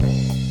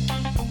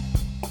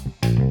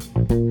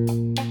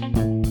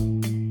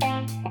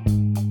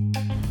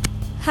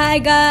Hi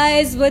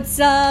guys, what's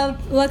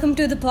up? Welcome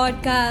to the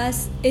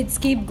podcast. It's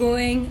Keep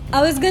Going.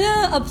 I was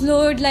gonna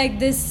upload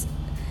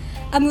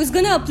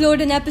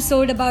an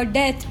episode about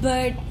death,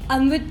 but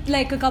I'm with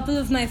like a couple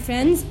of my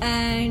friends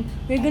and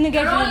we're gonna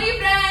get... We're only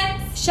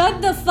friends!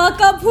 Shut the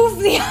fuck up,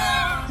 Hoofly.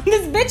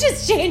 This bitch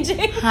is changing.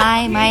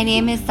 Hi, my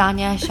name is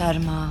Tanya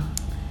Sharma.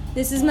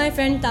 This is my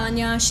friend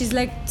Tanya. She's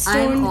like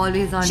stoned. I'm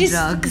always on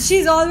drugs.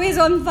 She's always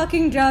on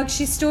fucking drugs.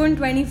 She's stoned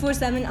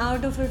 24/7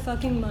 out of her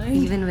fucking mind.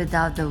 Even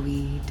without the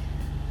weed.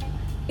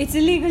 It's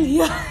illegal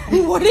here.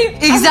 What do you...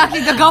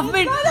 Exactly, the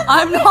government.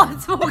 I'm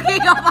not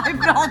smoking up, I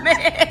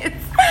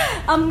promise.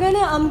 I'm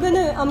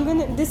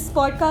gonna. This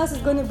podcast is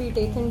gonna be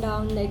taken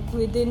down like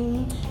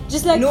within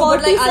just like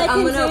 40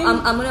 seconds.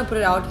 I'm gonna put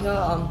it out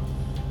here.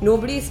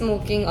 Nobody's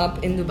smoking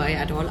up in Dubai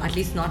at all. At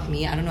least not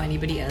me. I don't know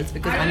anybody else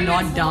because I'm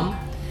not dumb.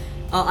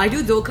 I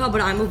do dokha,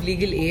 but I'm of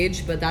legal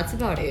age. But that's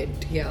about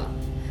it. Yeah.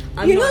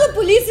 The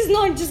police is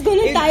not just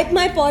gonna type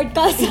my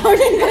podcast out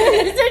and gonna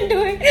listen to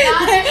it.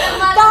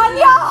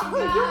 Tanya,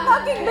 you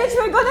fucking bitch,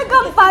 we're gonna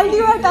come find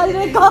you at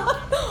Alreka.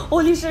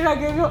 Holy shit, I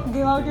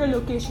gave out your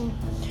location.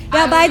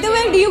 Yeah, by the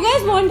way, do you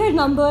guys want her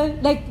number?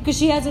 Like, because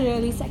she has a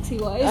really sexy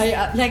voice.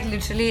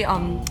 Literally,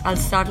 I'll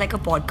start like a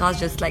podcast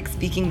just like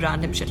speaking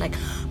random shit like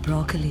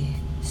broccoli,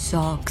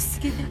 socks,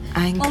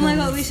 ankles. Oh my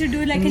god, we should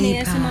do like an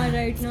ASMR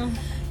right now.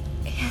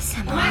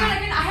 ASMR. Oh my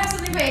god, I have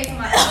something for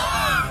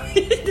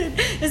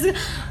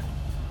ASMR.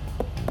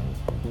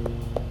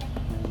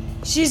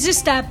 She's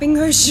just tapping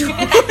her shoe.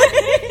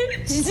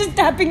 She's just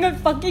tapping her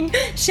fucking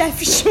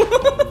chef shoe.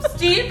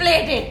 Steel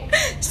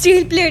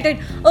plated.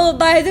 Oh,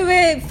 by the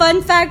way,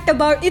 fun fact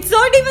about... It's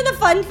not even a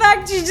fun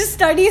fact. She just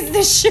studies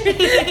this shit. It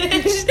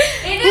is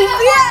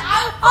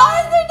How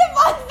is it a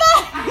fun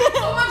fact?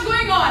 So much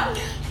going on.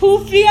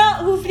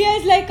 Hoofriya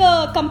is like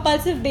a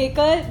compulsive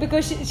baker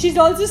because she's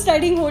also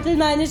studying hotel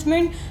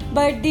management,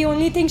 but the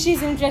only thing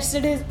she's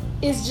interested in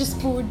is just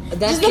food.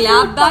 That just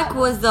clap back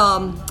was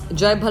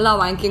Jai Bhala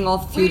wanking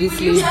off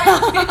furiously. Will you guys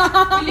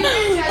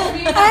judge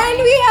me? And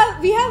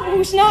we have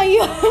Ushna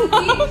here.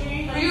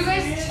 Will you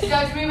guys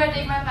judge me if I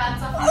take my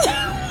pants off?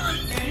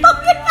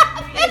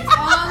 It's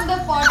on the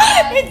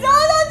podcast. It's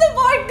all on the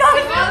podcast.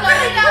 It's all on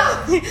it now.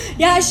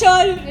 Yeah,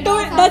 sure. It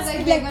Don't, sounds that's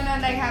like like we're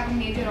gonna have a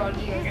major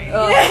orgy.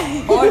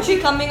 Okay. Orgy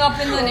coming up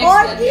in the next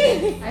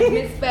orgy. I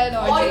misspelled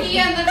orgy.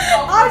 And the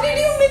How did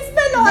you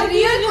misspell The orgy?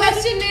 real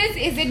question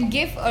is it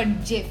GIF or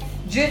GIF?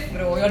 GIF,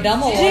 bro, you're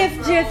dumb or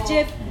what?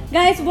 GIF.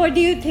 Guys, what do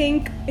you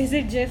think? Is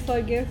it GIF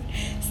or GIF?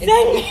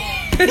 Send me.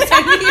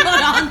 Send me your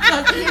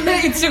answers in the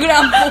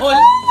Instagram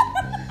poll.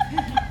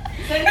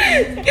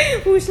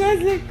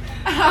 Ushna's like...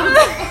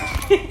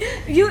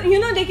 you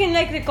know they can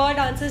like record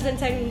answers and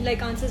send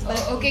like answers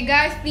back. Okay,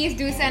 guys, please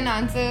do send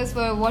answers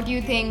for what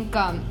you think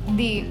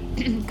the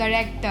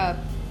correct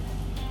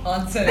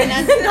Answer.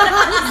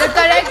 the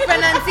correct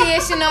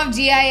pronunciation of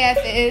GIF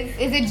is.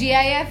 Is it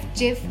GIF,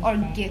 GIF, or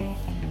GIF?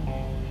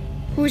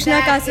 Ushna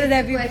That Castle is the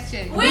review.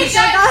 question. Wait,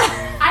 guys!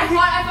 I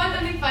found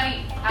something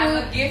funny. I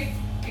have a gift.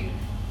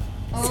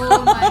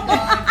 Oh my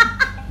god.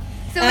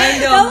 So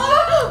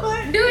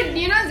And, dude,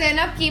 you know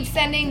Zainab keeps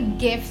sending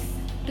gifts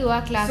to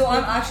our class. So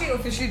I'm actually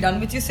officially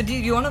done with you. So do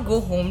you want to go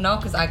home now?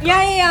 Because I can't.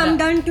 Yeah, I'm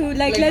done too.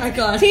 Like I let's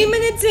can't. 3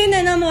 minutes in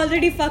and I'm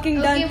already fucking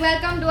Okay, done.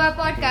 welcome to our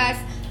podcast.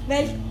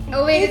 Well,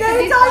 Oh wait, it's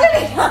already done.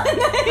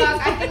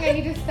 Fuck, I think I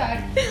need to start.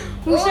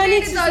 Who Oh shall wait,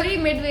 it- it's already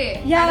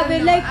midway. Yeah, I don't we're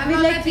know. like- I'm we're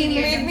on like my three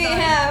period. Meet I'm me sorry.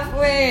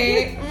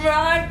 halfway.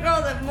 Right from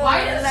the Why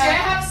does Jay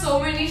have so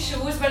many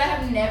shoes, but I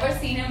have never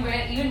seen him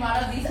wear even one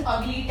of these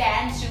ugly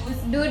tan shoes?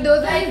 Dude,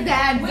 those are his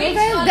dads. Which Those are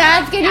his color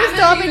dads. of Can you camel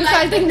stop do you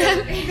insulting like? them?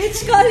 Which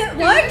color?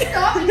 What?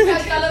 Stop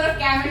which color of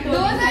camel toe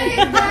Those you are like?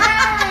 his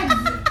dads.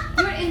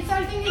 You're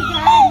insulting his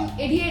dad,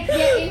 you idiot.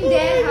 They're in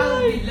their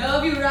house. We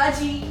love you,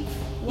 Raji.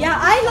 Yeah,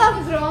 I love...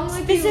 What is wrong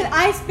with you?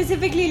 I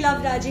specifically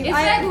love Rajiv. It's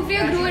like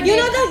Hoofriya grew a You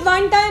know dick. that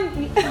one time...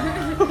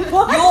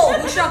 What? Yo,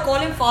 Usha, call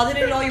him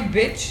father-in-law, you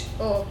bitch.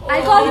 Oh.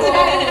 I'll call him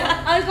daddy.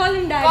 I'll call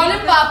him daddy. Call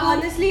him but Papu.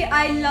 Honestly,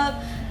 I love...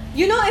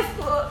 You know,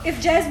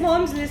 if Jazz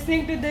mom's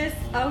listening to this,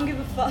 I don't give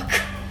a fuck.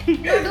 No,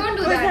 don't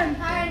do that. What's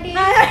Hi, auntie.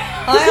 Hi,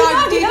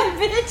 auntie. Yeah,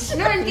 bitch.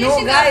 No, in case No,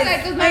 she's guys. outside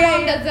because my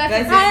mom does that.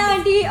 Guys, Hi,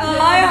 auntie.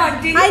 Hi,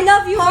 auntie. I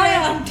love you. Hi,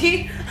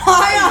 auntie.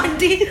 Hi,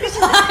 auntie.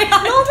 Hi,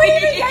 auntie. Nobody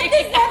will get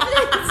this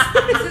reference.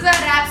 This is a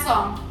rap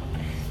song.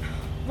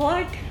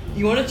 What?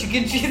 You want a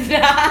chicken cheese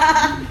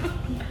wrap?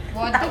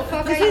 What the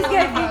fuck This are you is on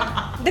getting...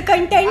 about? The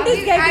content is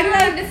I getting don't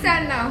like...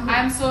 understand now.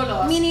 I'm so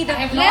lost. Me neither. I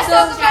have Let's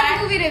lost talk about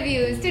chat. movie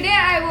reviews. Today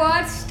I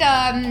watched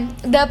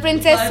The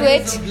Princess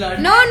Gardens Switch. of Blood.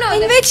 No,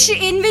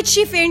 In which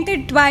she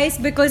fainted twice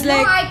because no,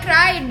 like... I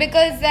cried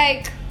because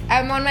like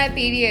I'm on my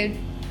period.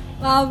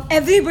 Wow,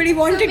 everybody So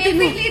wanted to know.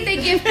 basically they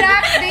gift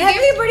wrap.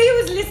 Everybody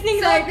was listening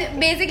So like...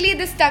 basically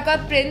the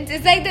stuck-up prince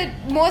is like the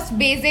most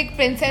basic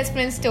princess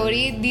prince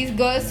story. These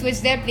girls switch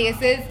their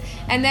places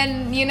and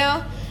then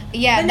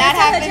yeah, Vanessa that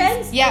happens.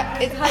 Hudgens? Yeah,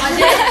 it's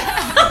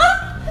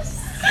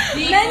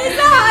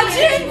Melissa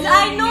Hudgens!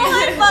 I know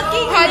her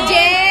fucking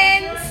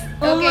name. Hudgens.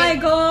 Oh my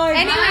god.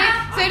 Anyway,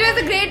 so it was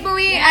a great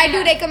movie. I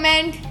do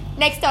recommend.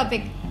 Next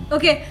topic.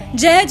 Okay,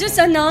 Jay just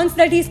announced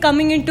that he's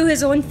coming into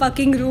his own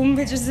fucking room,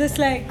 which is just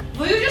like.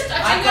 Were you just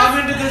touching I come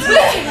into this room.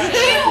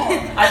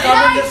 I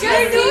come into this We're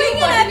room. doing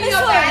an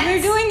episode.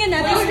 We're doing an Were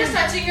you episode. just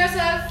touching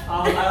yourself? I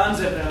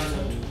unzipped.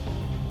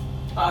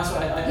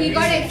 Sorry, I He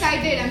got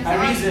excited. I'm I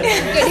sorry. re-zipped.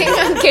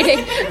 I'm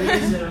kidding.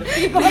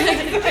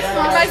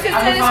 My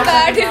sister is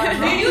bad.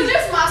 Did you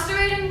just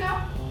masturbate in the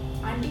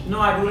auntie? No,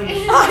 I do it.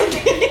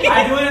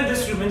 I do it in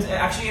this room.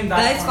 Actually, in that.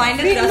 Guys, one. find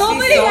a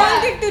Nobody crusty sock.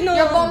 wanted to know.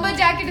 Your bomber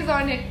jacket is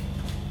on it.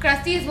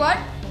 Krusty is what?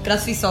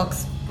 Crusty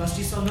socks.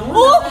 Crusty so no.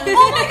 Oh my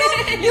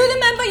god! You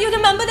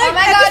remember that Oh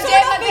my God, episode Jay,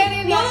 of but Big,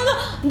 then no,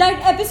 that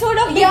episode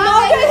of Big Yeah,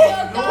 Mouth? but you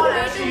No talked one way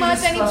actually too much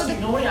uses and he put crusty.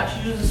 Nobody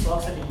actually uses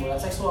socks anymore.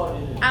 That's like so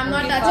outdated. I'm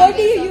not What touching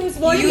do you use?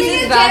 What do He you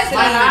uses use? Vaseline.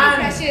 My hand.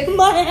 Precious.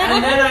 My And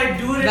hand. then I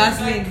do it.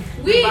 Vaseline.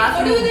 Wait,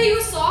 what do they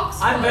use socks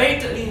I'm for? very,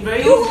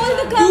 very. You hold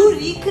the To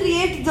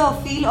recreate the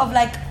feel of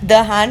like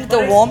the hand,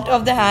 the warmth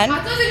of the hand,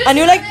 I thought they just and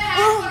you're use like, their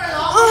hand for a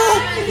long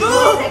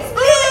time.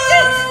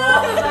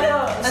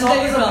 and then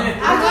you come.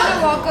 I'm gonna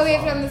walk away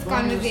from this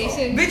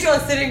conversation. Which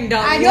was sitting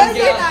down. I You're don't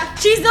here. get that.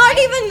 She's not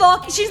even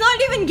walking. She's not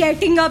even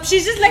getting up.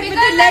 She's just like with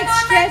Because her I'm legs on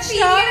my stretched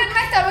period out. and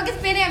my stomach is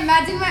paining.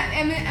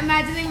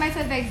 Imagining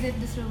myself exit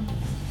this room.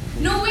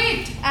 No,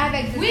 wait. I have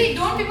exited. Wait,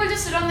 don't people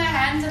just sit on their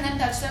hands and then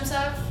touch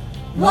themselves?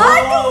 What?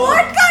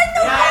 What kind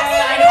of?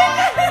 Yeah, I know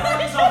what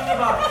you're talking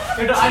about.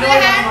 I know So what the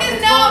you're hand talking is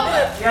about.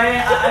 numb.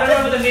 Yeah, I don't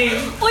remember the name.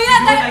 Oh yeah,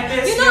 You do it that like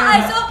this, you know I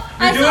saw.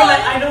 You I do saw. it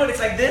like I know it's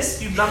like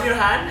this. You numb your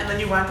hand and then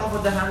you wank off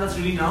with the hand that's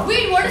really numb.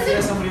 Wait, what is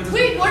There's it? somebody else's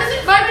Wait, hand. what is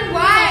it? But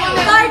why?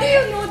 Why do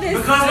you know this?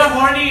 Because we're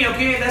horny,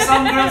 okay? There's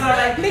some girls that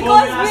are like, Because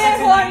oh, we have we're sex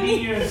in horny.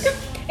 19 years.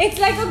 It's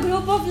like a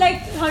group of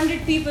like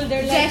 100 people.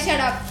 They're Jay, like. shut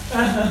up.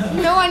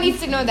 No one needs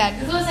to know that.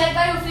 This was said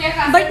by Ufia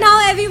Khan. But now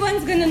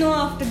everyone's gonna know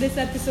after this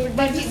episode.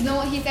 But he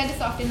said it's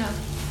soft enough.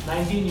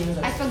 19 years.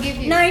 I forgive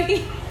you.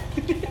 90.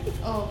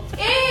 Oh.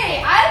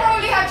 Hey, I'll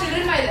probably have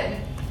children by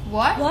then.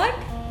 What? What?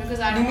 Because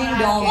I You don't mean want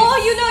to dog? have Oh,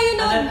 kids. you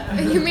know. And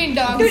then, You mean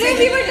dogs? Today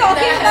we were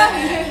talking about.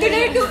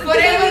 Today we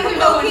were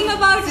talking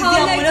about Siddhi,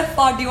 how I'm like. gonna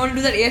fart. Do you want to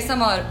do that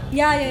ASMR?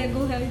 Yeah.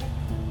 Go ahead.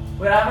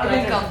 wait, I have a It will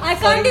lighter. come. I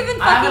can't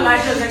even I have a fucking.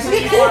 lighter next to me.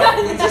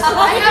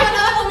 I have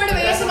another moment of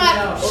ASMR.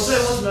 Yeah, also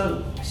it was null.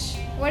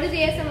 What is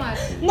ASMR?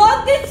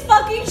 Not this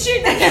fucking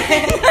shit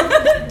again.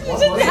 You're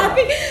just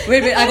happy.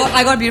 Wait,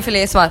 I got beautiful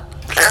ASMR.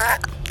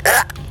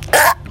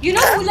 You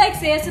know who likes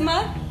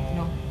ASMR?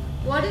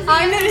 What is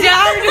I'm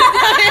ASMR?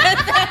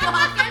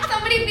 Can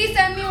somebody please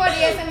tell me what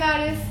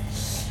ASMR is?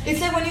 It's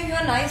like when you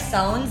hear nice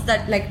sounds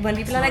that like when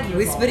people are like your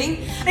whispering.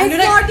 It's you're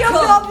not like, your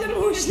 "Come." problem,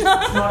 Ushna.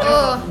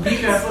 Oh. Be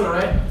careful,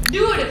 alright?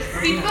 Dude,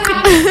 people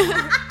have.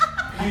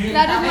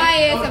 That is my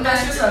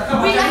ASMR. Come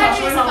on, Wait, I have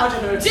show me how much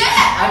it hurts. Jay, I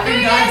I'm think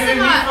doing that giving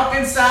me ASMR.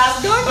 fucking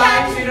sass. Don't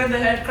bang touch. straight in the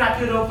head,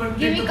 crack it open, Give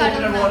drink me the cuddles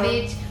coconut now, water.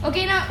 bitch.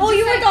 Okay, now. Oh, just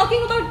you were like-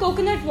 talking about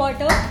coconut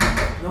water?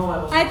 No, I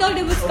was. I thought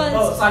it was Oh,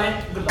 skulls.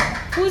 silent. Good luck.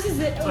 Whose is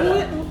it?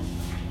 Sorry.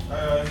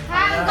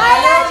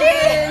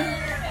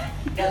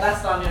 Yeah,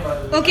 that's Tanya, by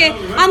the way. Okay,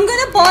 I'm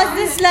gonna pause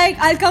this. Like,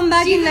 I'll come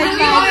back in like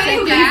 5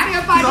 seconds. Dancing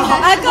a party.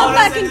 I'll come All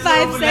back I said in is,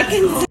 5 oh, let's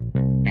seconds. go.